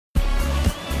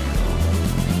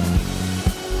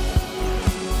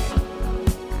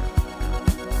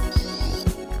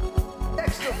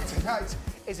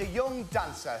is a young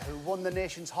dancer who won the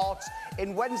nation's hearts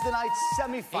in Wednesday night's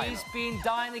semi-final. He's been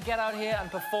dying to get out here and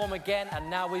perform again, and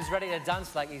now he's ready to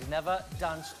dance like he's never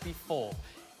danced before.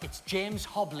 It's James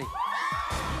Hobley.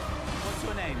 What's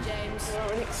your name? James.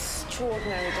 You're an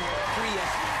extraordinary dancer. 3 years.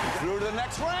 Through to the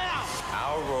next round.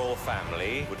 Our royal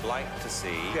family would like to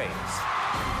see James.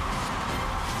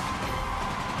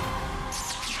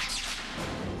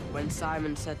 When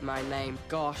Simon said my name,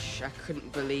 gosh, I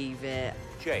couldn't believe it.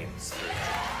 James.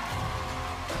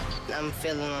 I'm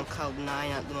feeling on cloud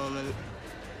 9 at the moment.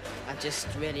 I'm just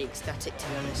really ecstatic, to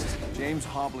be honest. James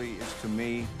Hobley is, to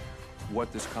me,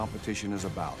 what this competition is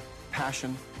about.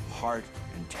 Passion, heart,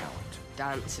 and talent.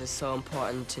 Dance is so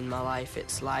important in my life.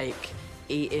 It's like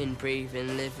eating,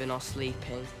 breathing, living or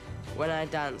sleeping. When I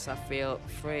dance, I feel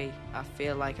free. I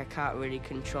feel like I can't really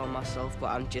control myself,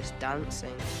 but I'm just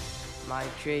dancing. My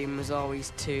dream was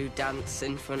always to dance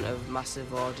in front of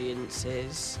massive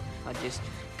audiences. I just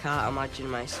can't imagine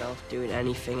myself doing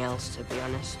anything else, to be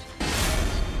honest.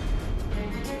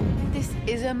 This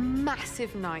is a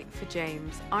massive night for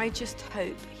James. I just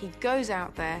hope he goes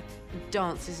out there and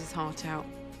dances his heart out.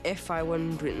 If I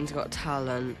won Britain's Got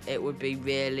Talent, it would be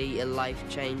really a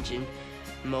life-changing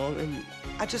moment.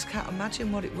 I just can't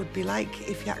imagine what it would be like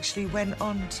if you actually went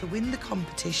on to win the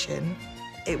competition.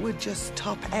 It would just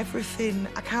top everything.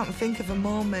 I can't think of a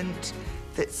moment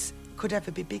that could ever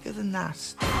be bigger than that.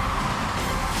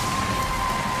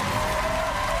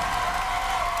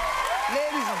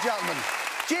 Ladies and gentlemen,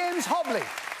 James Hobley.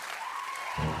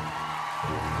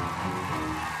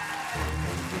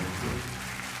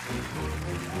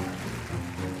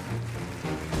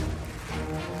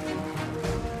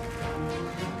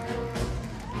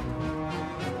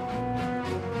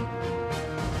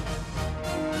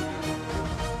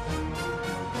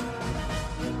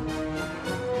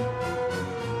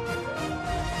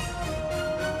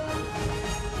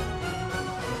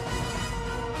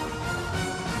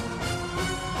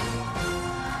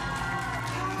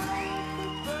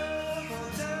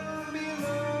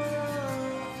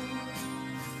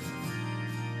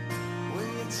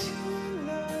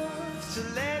 To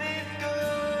let it go,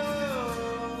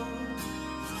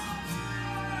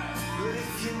 but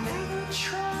if you never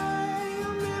try,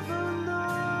 you'll never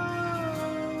know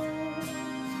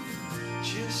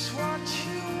just what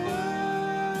you want.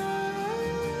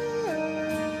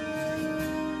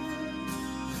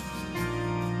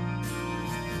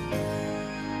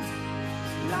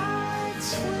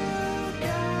 Lights will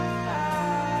guide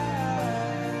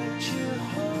you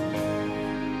home.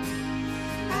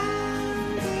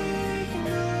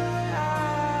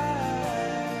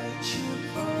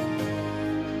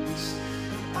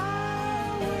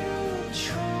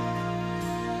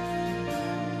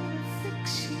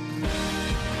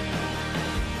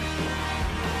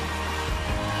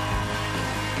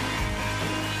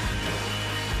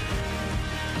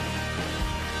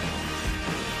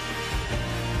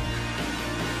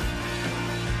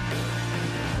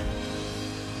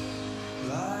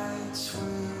 Lights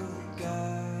will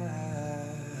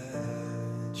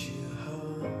guide you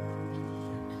home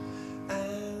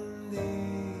and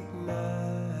ignite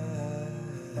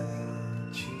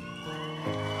your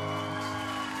bones,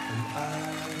 and I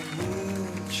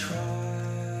will try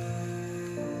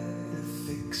to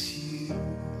fix you.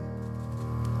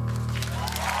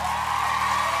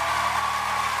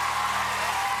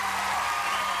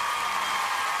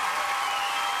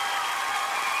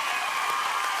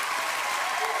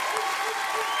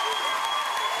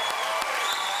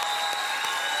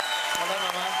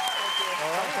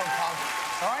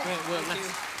 Well, let's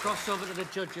cross over to the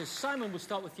judges. Simon, we'll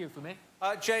start with you for me.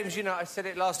 James, you know, I said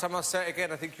it last time, I'll say it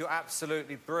again. I think you're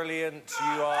absolutely brilliant.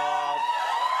 You are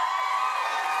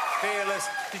fearless.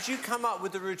 Did you come up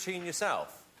with the routine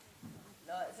yourself?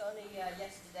 No, it's only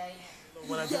yesterday.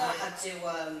 I had to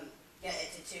get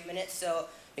it to 2 minutes, so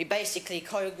we basically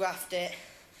choreographed it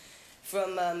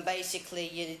from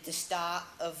basically the start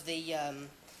of the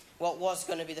what was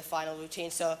going to be the final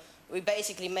routine. So we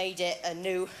basically made it a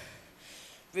new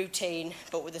routine,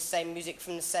 but with the same music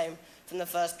from the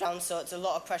first round. So it's a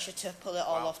lot of pressure to pull it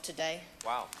all off today.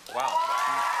 Wow, wow.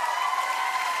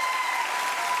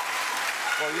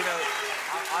 Well, you know,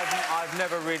 I've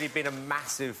never really been a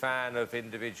massive fan of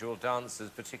individual dancers,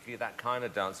 particularly that kind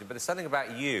of dancing. But there's something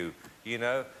about you, you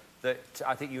know, that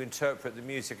I think you interpret the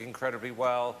music incredibly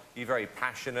well. You're very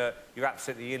passionate. You're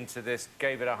absolutely into this.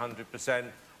 Gave it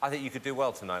 100%. I think you could do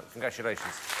well tonight.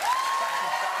 Congratulations.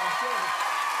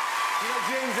 You know,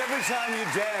 James, every time you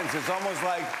dance, it's almost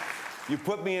like you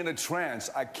put me in a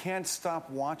trance. I can't stop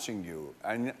watching you.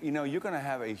 And, you know, you're going to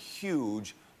have a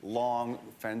huge, long,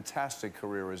 fantastic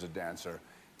career as a dancer.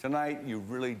 Tonight, you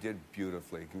really did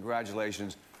beautifully.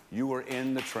 Congratulations. You were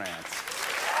in the trance.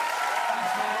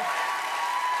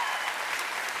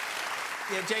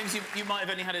 Yeah, James, you might have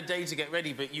only had a day to get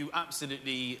ready, but you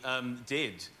absolutely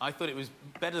did. I thought it was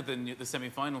better than the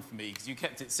semi-final for me, because you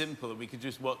kept it simple and we could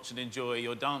just watch and enjoy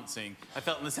your dancing. I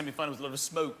felt in the semi-final was a lot of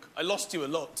smoke. I lost you a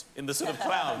lot in the sort of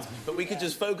clouds, but we could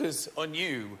just focus on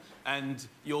you and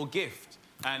your gift.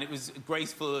 And it was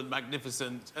graceful and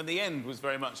magnificent. And the end was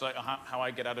very much like how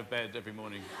I get out of bed every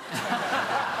morning.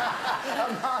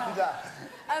 Amanda.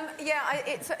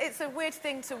 It's a weird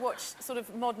thing to watch sort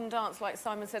of modern dance, like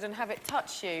Simon said, and have it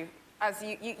touch you. As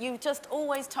you just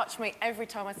always touch me every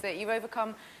time I see it. You've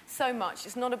overcome so much.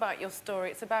 It's not about your story,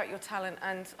 it's about your talent.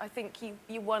 And I think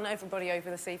you won everybody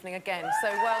over this evening again. So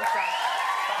well done.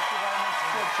 Thank you very much,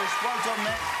 judges. Well done,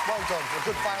 mate. Well done. A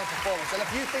good final performance. And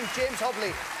if you think James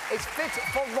Hobley is fit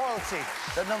for royalty,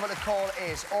 the number to call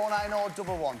is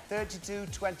 09011 32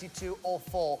 22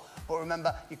 04. But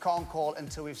remember, you can't call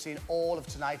until we've seen all of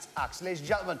tonight's acts. Ladies and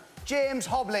gentlemen, James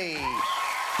Hobley.